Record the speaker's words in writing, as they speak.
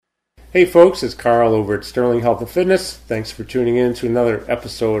Hey folks, it's Carl over at Sterling Health and Fitness. Thanks for tuning in to another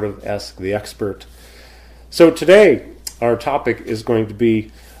episode of Ask the Expert. So today, our topic is going to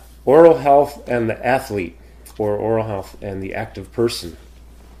be oral health and the athlete, or oral health and the active person.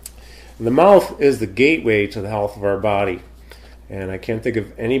 And the mouth is the gateway to the health of our body. And I can't think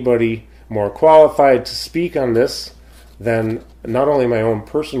of anybody more qualified to speak on this than not only my own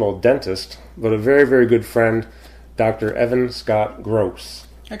personal dentist, but a very, very good friend, Dr. Evan Scott Gross.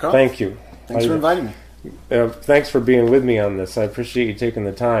 Hey, Carl. Thank you. Thanks for inviting me. Thanks for being with me on this. I appreciate you taking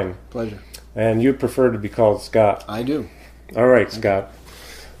the time. Pleasure. And you prefer to be called Scott. I do. All right, Scott.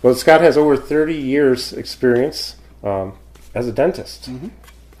 Well, Scott has over 30 years experience as a dentist. Mm-hmm.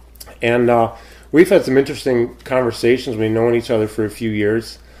 And we've had some interesting conversations. We've known each other for a few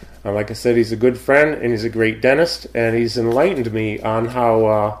years. Like I said, he's a good friend and he's a great dentist. And he's enlightened me on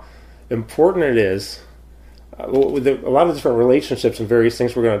how important it is with a lot of different relationships and various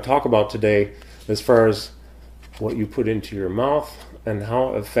things we're going to talk about today as far as what you put into your mouth and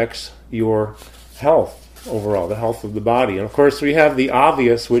how it affects your health overall, the health of the body. And of course, we have the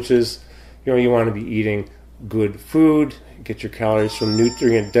obvious, which is, you want to be eating good food, get your calories from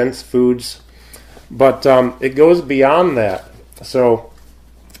nutrient-dense foods. But it goes beyond that. So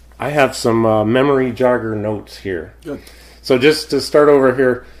I have some memory jogger notes here. Good. So just to start over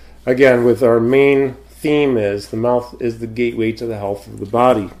here, again, with our main theme is the mouth is the gateway to the health of the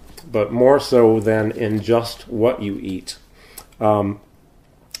body, but more so than in just what you eat.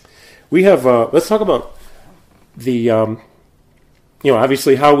 We have, let's talk about the,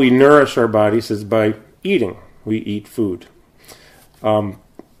 obviously how we nourish our bodies is by eating. We eat food.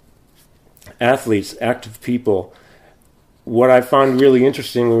 Athletes, active people, what I found really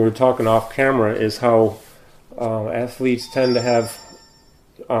interesting when we were talking off camera is how athletes tend to have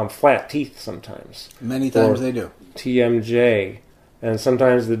flat teeth sometimes. Many times they do. TMJ. And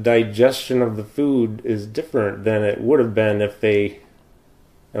sometimes the digestion of the food is different than it would have been if they...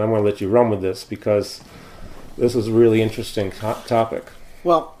 And I'm going to let you run with this because this is a really interesting topic.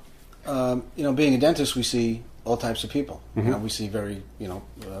 Well, being a dentist, we see all types of people. Mm-hmm. We see very,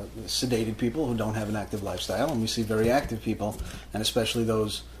 sedated people who don't have an active lifestyle, and we see very active people, and especially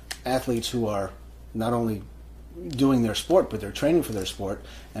those athletes who are not only doing their sport, but they're training for their sport.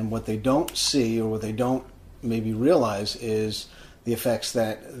 And what they don't see or what they don't maybe realize is the effects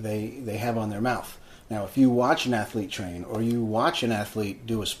that they have on their mouth. Now, if you watch an athlete train or you watch an athlete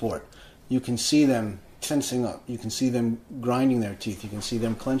do a sport, you can see them tensing up. You can see them grinding their teeth. You can see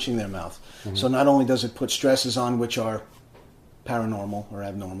them clenching their mouth. Mm-hmm. So not only does it put stresses on which are paranormal or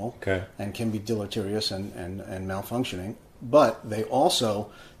abnormal and can be deleterious and malfunctioning, but they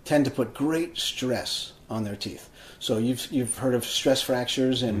also tend to put great stress on their teeth. So you've heard of stress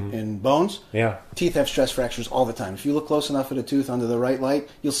fractures in bones? Yeah. Teeth have stress fractures all the time. If you look close enough at a tooth under the right light,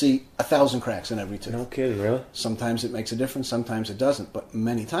 you'll see 1,000 cracks in every tooth. No kidding, really? Sometimes it makes a difference, sometimes it doesn't. But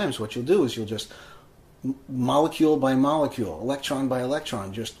many times what you'll do is you'll just, molecule by molecule, electron by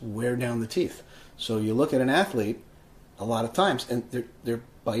electron, just wear down the teeth. So you look at an athlete a lot of times, and their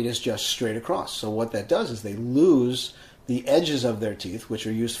bite is just straight across. So what that does is they lose the edges of their teeth, which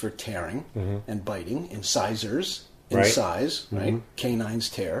are used for tearing and biting, incisors, in size, right? Canines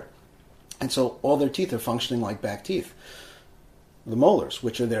tear. And so all their teeth are functioning like back teeth. The molars,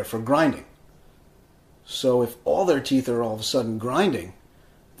 which are there for grinding. So if all their teeth are all of a sudden grinding,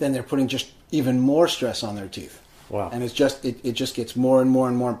 then they're putting just even more stress on their teeth. Wow. And it just gets more and more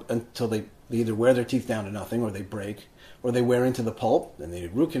and more until they either wear their teeth down to nothing, or they break, or they wear into the pulp, and they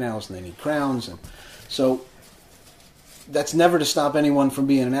need root canals, and they need crowns. And so that's never to stop anyone from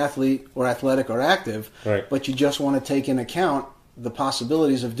being an athlete or athletic or active, but you just want to take into account the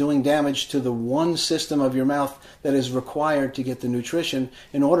possibilities of doing damage to the one system of your mouth that is required to get the nutrition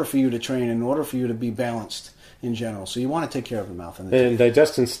in order for you to train, in order for you to be balanced in general. So you want to take care of the mouth. And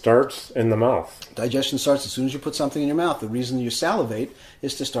digestion starts in the mouth. Digestion starts as soon as you put something in your mouth. The reason you salivate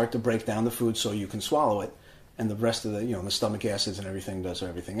is to start to break down the food so you can swallow it. And the rest of the stomach acids and everything does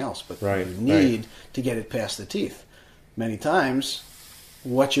everything else. But you need to get it past the teeth. Many times,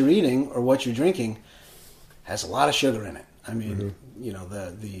 what you're eating or what you're drinking has a lot of sugar in it. I mean,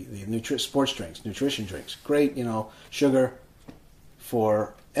 the sports drinks, nutrition drinks, great, sugar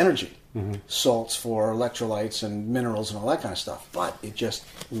for energy, salts for electrolytes and minerals and all that kind of stuff. But it just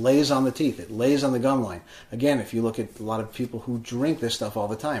lays on the teeth. It lays on the gum line. Again, if you look at a lot of people who drink this stuff all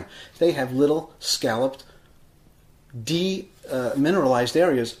the time, they have little scalloped, demineralized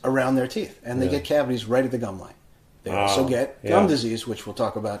areas around their teeth, and they get cavities right at the gum line. They also get gum disease, which we'll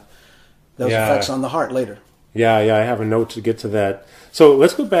talk about those effects on the heart later. Yeah, I have a note to get to that. So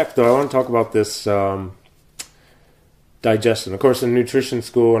let's go back, though. I want to talk about this digestion. Of course, in nutrition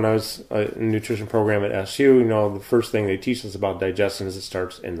school, when I was in a nutrition program at SU, the first thing they teach us about digestion is it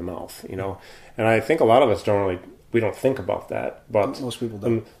starts in the mouth. And I think a lot of us we don't think about that. But most people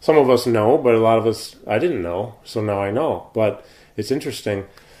don't. Some of us know, but a lot of us, I didn't know, so now I know. But it's interesting.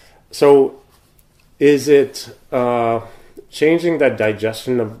 So, is it changing that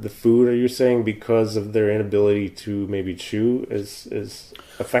digestion of the food? Are you saying because of their inability to maybe chew is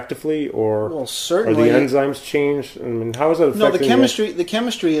effectively, or well, certainly, are the enzymes changed? I mean, how is it affecting? No, the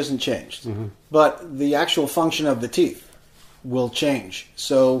chemistry isn't changed, but the actual function of the teeth will change.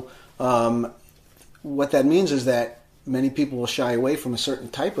 So, what that means is that many people will shy away from a certain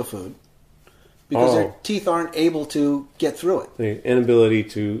type of food because their teeth aren't able to get through it. The inability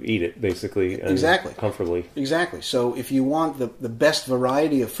to eat it, basically, and exactly, comfortably. Exactly. So, if you want the best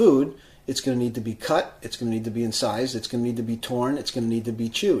variety of food, it's going to need to be cut, it's going to need to be incised, it's going to need to be torn, it's going to need to be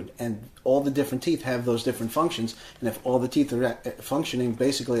chewed. And all the different teeth have those different functions. And if all the teeth are functioning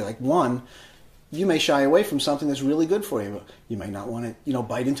basically like one, you may shy away from something that's really good for you. You may not want to,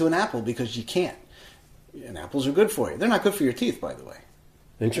 bite into an apple because you can't. And apples are good for you. They're not good for your teeth, by the way.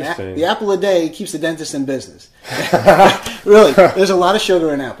 Interesting. The apple a day keeps the dentist in business. Really, there's a lot of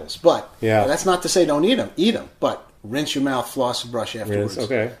sugar in apples. But that's not to say don't eat them. Eat them. But rinse your mouth, floss, and brush afterwards.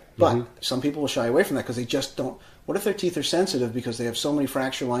 Okay. But some people will shy away from that because they just don't. What if their teeth are sensitive because they have so many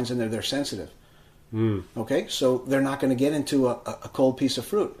fracture lines in there, they're sensitive? Okay, so they're not going to get into a cold piece of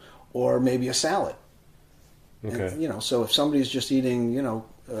fruit or maybe a salad. Okay. And, so if somebody's just eating,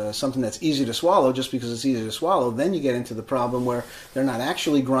 something that's easy to swallow just because it's easy to swallow, then you get into the problem where they're not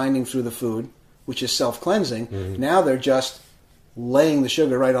actually grinding through the food, which is self-cleansing. Now they're just laying the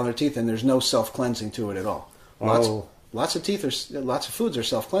sugar right on their teeth, and there's no self-cleansing to it at all. Lots of foods are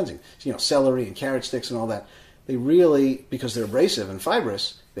self-cleansing. Celery and carrot sticks and all that. They really, because they're abrasive and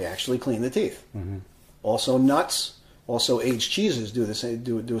fibrous, they actually clean the teeth. Also nuts, also aged cheeses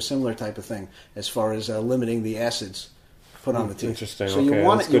do a similar type of thing as far as limiting the acids put on the teeth. Interesting. So okay.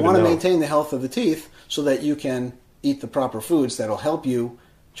 you want to maintain the health of the teeth so that you can eat the proper foods that'll help you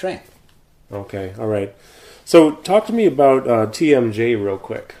train. Okay. All right. So talk to me about TMJ real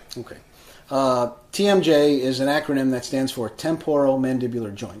quick. Okay. TMJ is an acronym that stands for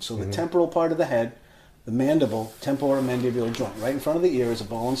temporomandibular joint. So the temporal part of the head, the mandible, temporomandibular joint. Right in front of the ear is a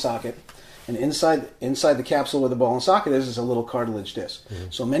ball and socket. And inside the capsule where the ball and socket is a little cartilage disc.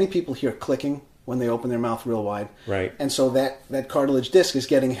 So many people hear clicking when they open their mouth real wide. Right. And so that cartilage disc is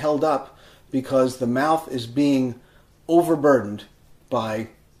getting held up because the mouth is being overburdened by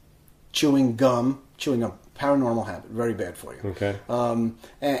chewing gum, chewing a paranormal habit, very bad for you. Okay.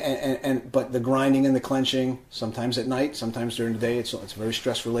 But the grinding and the clenching, sometimes at night, sometimes during the day, it's a very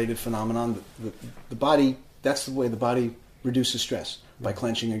stress-related phenomenon. The body, that's the way the body reduces stress, by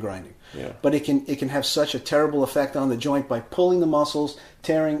clenching and grinding. Yeah. But it can have such a terrible effect on the joint by pulling the muscles,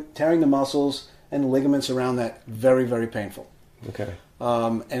 tearing the muscles and the ligaments around that. Very, very painful. Okay.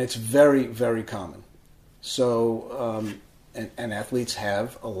 And it's very, very common. So, and athletes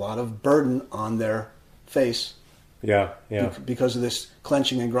have a lot of burden on their face. Yeah. Because of this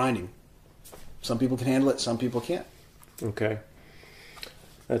clenching and grinding. Some people can handle it, some people can't. Okay.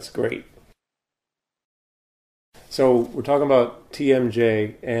 That's great. So we're talking about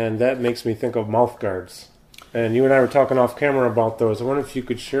TMJ, and that makes me think of mouth guards. And you and I were talking off camera about those. I wonder if you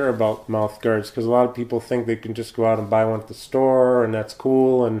could share about mouth guards, because a lot of people think they can just go out and buy one at the store, and that's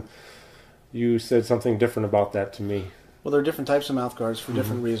cool. And you said something different about that to me. Well, there are different types of mouth guards for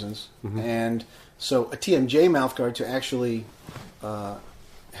different reasons. And so a TMJ mouth guard to actually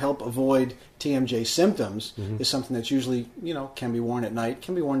help avoid TMJ symptoms is something that's usually, can be worn at night,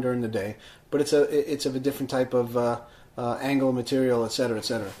 can be worn during the day, but it's of a different type of angle, material, et cetera, et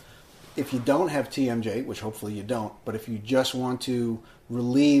cetera. If you don't have TMJ, which hopefully you don't, but if you just want to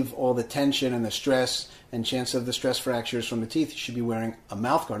relieve all the tension and the stress and chance of the stress fractures from the teeth, you should be wearing a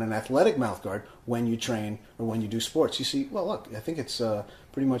mouth guard, an athletic mouth guard, when you train or when you do sports. You see, well, look, I think it's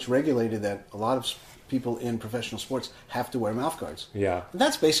pretty much regulated that a lot of people in professional sports have to wear mouth guards. Yeah. And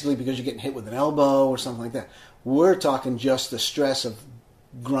that's basically because you're getting hit with an elbow or something like that. We're talking just the stress of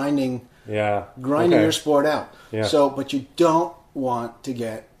grinding your sport out. Yeah. So, but you don't want to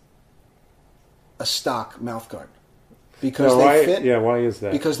get a stock mouth guard because they fit. Yeah, why is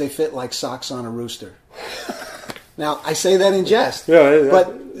that? Because they fit like socks on a rooster. Now, I say that in jest,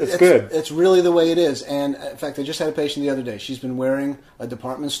 but it's good. It's really the way it is. And in fact, I just had a patient the other day. She's been wearing a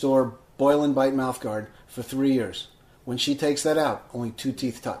department store Boil and Bite mouth guard for 3 years. When she takes that out, only 2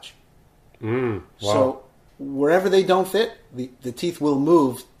 teeth touch. Wow. So wherever they don't fit, the teeth will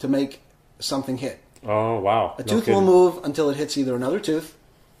move to make something hit. Oh, wow. A tooth will move until it hits either another tooth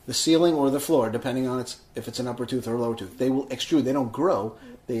the ceiling or the floor, depending on if it's an upper tooth or a lower tooth. They will extrude. They don't grow.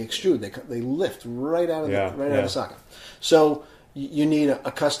 They extrude. They lift right out of out of the socket. So you need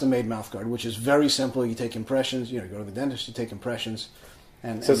a custom-made mouth guard, which is very simple. You take impressions. You go to the dentist. You take impressions.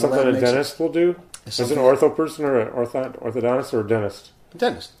 And so something a dentist will do? Is it an ortho person or an orthodontist or a dentist?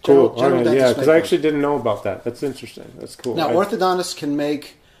 Dentist. Cool. General dentist, yeah, because I actually didn't know about that. That's interesting. That's cool. Now, orthodontists can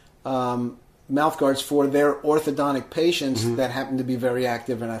make mouth guards for their orthodontic patients that happen to be very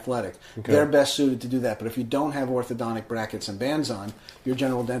active and athletic. Okay. They're best suited to do that. But if you don't have orthodontic brackets and bands on, your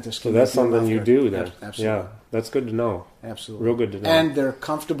general dentist can. So that's something you do then. Absolutely. Yeah, that's good to know. Absolutely, real good to know. And they're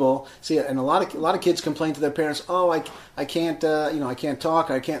comfortable. See, and a lot of kids complain to their parents, "Oh, I can't, I can't talk,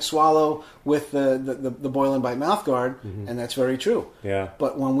 I can't swallow with the Boil and Bite mouth guard," and that's very true. Yeah.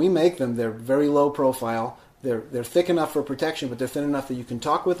 But when we make them, they're very low profile. They're thick enough for protection, but they're thin enough that you can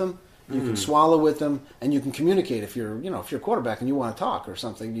talk with them. You can swallow with them, and you can communicate. If you're a quarterback and you want to talk or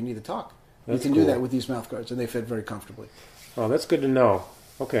something, you need to talk. You can do that with these mouth guards, and they fit very comfortably. Oh, that's good to know.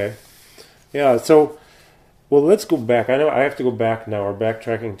 Okay, yeah. So, well, let's go back. I know I have to go back now. We're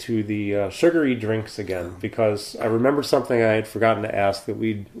backtracking to the sugary drinks again because I remember something I had forgotten to ask that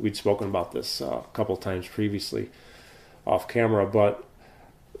we'd spoken about this a couple times previously, off camera, but.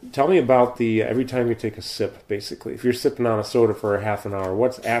 Tell me about every time you take a sip, basically. If you're sipping on a soda for a half an hour,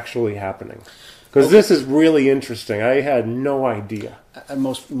 what's actually happening? Because this is really interesting. I had no idea.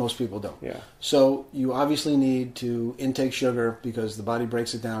 Most people don't. Yeah. So you obviously need to intake sugar because the body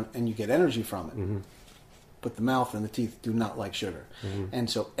breaks it down and you get energy from it. Mm-hmm. But the mouth and the teeth do not like sugar. Mm-hmm. And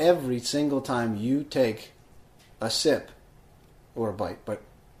so every single time you take a sip or a bite, but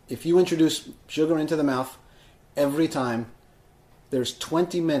if you introduce sugar into the mouth, every time there's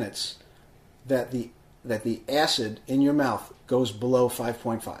 20 minutes that the acid in your mouth goes below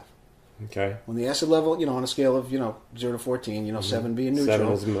 5.5. Okay. When the acid level, on a scale of 0 to 14, 7 being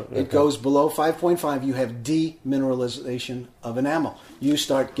neutral, it goes below 5.5. You have demineralization of enamel. You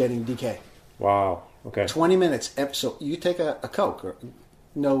start getting decay. Wow. Okay. 20 minutes. So you take a Coke or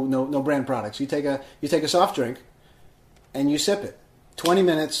no brand products. You take a soft drink, and you sip it. 20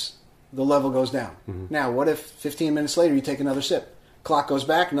 minutes, the level goes down. Mm-hmm. Now, what if 15 minutes later you take another sip? Clock goes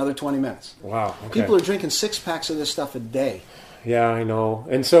back another 20 minutes. Wow. Okay. People are drinking 6-packs of this stuff a day. Yeah, I know.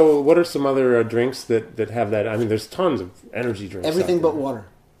 And so what are some other drinks that have that? I mean, there's tons of energy drinks. Everything but water.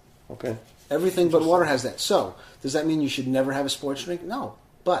 Okay. Everything but water has that. So, does that mean you should never have a sports drink? No.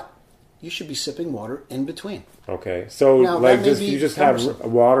 But you should be sipping water in between. Okay. So, now, you just have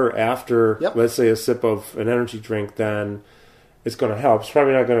water after, let's say, a sip of an energy drink, then it's going to help. It's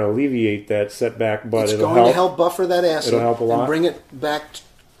probably not going to alleviate that setback, but it'll help. It's going to help buffer that acid. It'll help a lot. And bring it back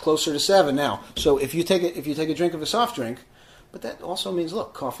closer to 7 now. So if you take a drink of a soft drink, but that also means,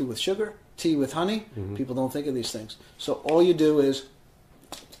 look, coffee with sugar, tea with honey. Mm-hmm. People don't think of these things. So all you do is,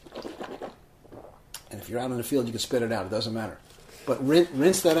 and if you're out in the field, you can spit it out. It doesn't matter. But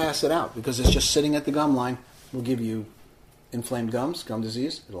rinse that acid out because it's just sitting at the gum line. Will give you inflamed gums, gum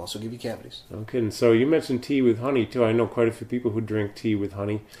disease. It'll also give you cavities. No kidding. So you mentioned tea with honey, too. I know quite a few people who drink tea with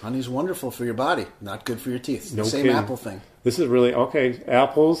honey. Honey's wonderful for your body, not good for your teeth. No Same kidding. Apple thing. This is really, okay,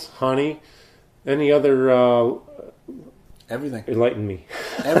 apples, honey, any other... everything. Enlighten me.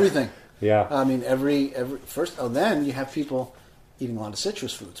 Everything. Yeah. I mean, then you have people eating a lot of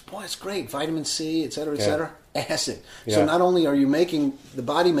citrus fruits. Boy, it's great. Vitamin C, et cetera, et cetera. Acid. Yeah. So not only are you making the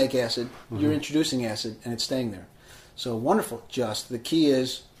body make acid, you're introducing acid, and it's staying there. So wonderful. Just the key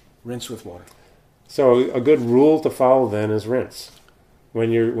is rinse with water. So a good rule to follow then is rinse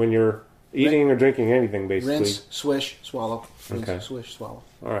when you're eating or drinking anything, basically. Rinse, swish, swallow. Rinse, swish, swallow.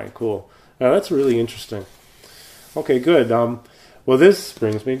 All right, cool. That's really interesting. Okay, good. Well, this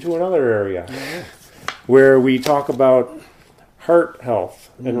brings me to another area where we talk about heart health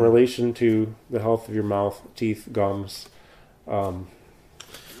in relation to the health of your mouth, teeth, gums.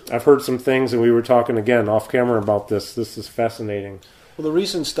 I've heard some things, and we were talking again off camera about this. This is fascinating. Well, the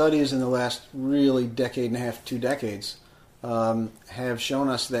recent studies in the last really decade and a half, 2 decades, have shown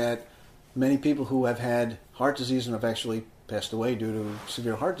us that many people who have had heart disease and have actually passed away due to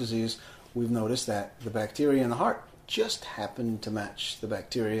severe heart disease, we've noticed that the bacteria in the heart just happened to match the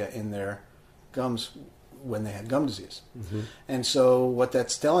bacteria in their gums when they had gum disease. Mm-hmm. And so what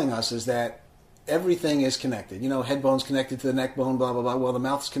that's telling us is that everything is connected. Head bone's connected to the neck bone, blah, blah, blah. Well, the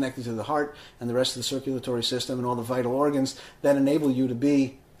mouth is connected to the heart and the rest of the circulatory system and all the vital organs that enable you to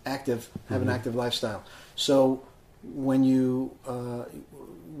be active, have an active lifestyle. So when you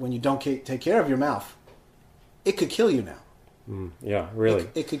don't take care of your mouth, it could kill you now. Yeah, really.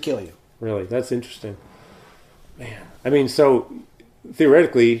 It could kill you. Really, that's interesting. Man, I mean, so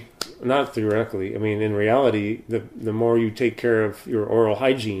theoretically, not theoretically, I mean, in reality, the more you take care of your oral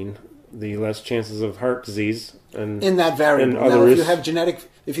hygiene, the less chances of heart disease. And in that variable. and Now, other if you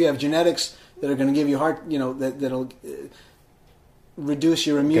have genetics that are going to give you heart, that'll reduce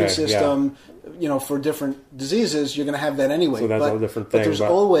your immune system, for different diseases, you're going to have that anyway. So that's a different thing. But there's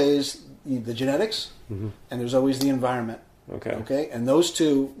always the genetics, and there's always the environment. Okay, and those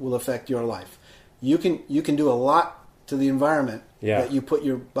two will affect your life. You can do a lot to the environment that you put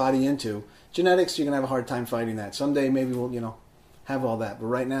your body into. Genetics, you're going to have a hard time fighting that. Someday, maybe we'll have all that, but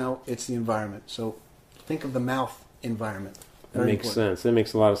right now it's the environment. So think of the mouth environment. That makes sense. That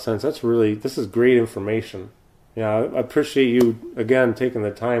makes a lot of sense. This is great information. Yeah, I appreciate you, again, taking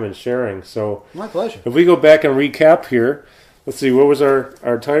the time and sharing. So, my pleasure. If we go back and recap here, let's see, what was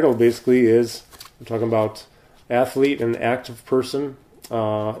our title basically is, we're talking about athlete and active person,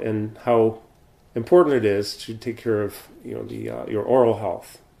 and how important it is to take care of, your oral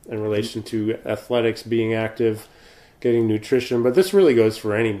health in relation to athletics, being active, getting nutrition. But this really goes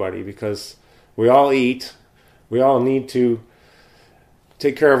for anybody because we all eat. We all need to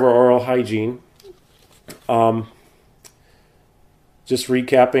take care of our oral hygiene. Just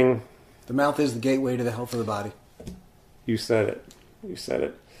recapping. The mouth is the gateway to the health of the body. You said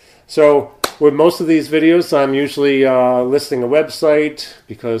it. So with most of these videos, I'm usually listing a website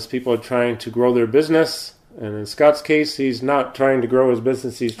because people are trying to grow their business. And in Scott's case, he's not trying to grow his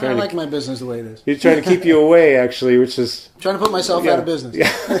business. He's trying I like my business the way it is. He's trying to keep you away, actually, which is... I'm trying to put myself out of business.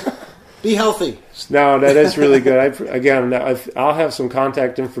 Yeah. Be healthy. No, that is really good. I'll have some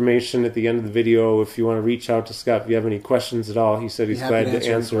contact information at the end of the video if you want to reach out to Scott if you have any questions at all. He said he's glad to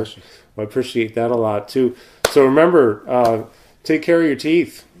answer. Well, I appreciate that a lot, too. So remember, take care of your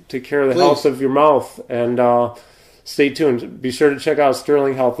teeth. Take care of the health of your mouth. And stay tuned. Be sure to check out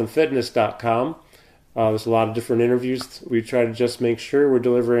sterlinghealthandfitness.com. There's a lot of different interviews. We try to just make sure we're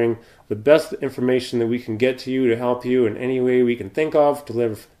delivering the best information that we can get to you to help you in any way we can think of to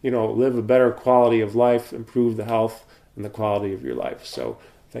live a better quality of life, improve the health and the quality of your life. So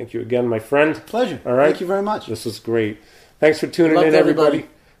thank you again, my friend. Pleasure. All right. Thank you very much. This was great. Thanks for tuning in, everybody.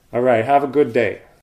 All right. Have a good day.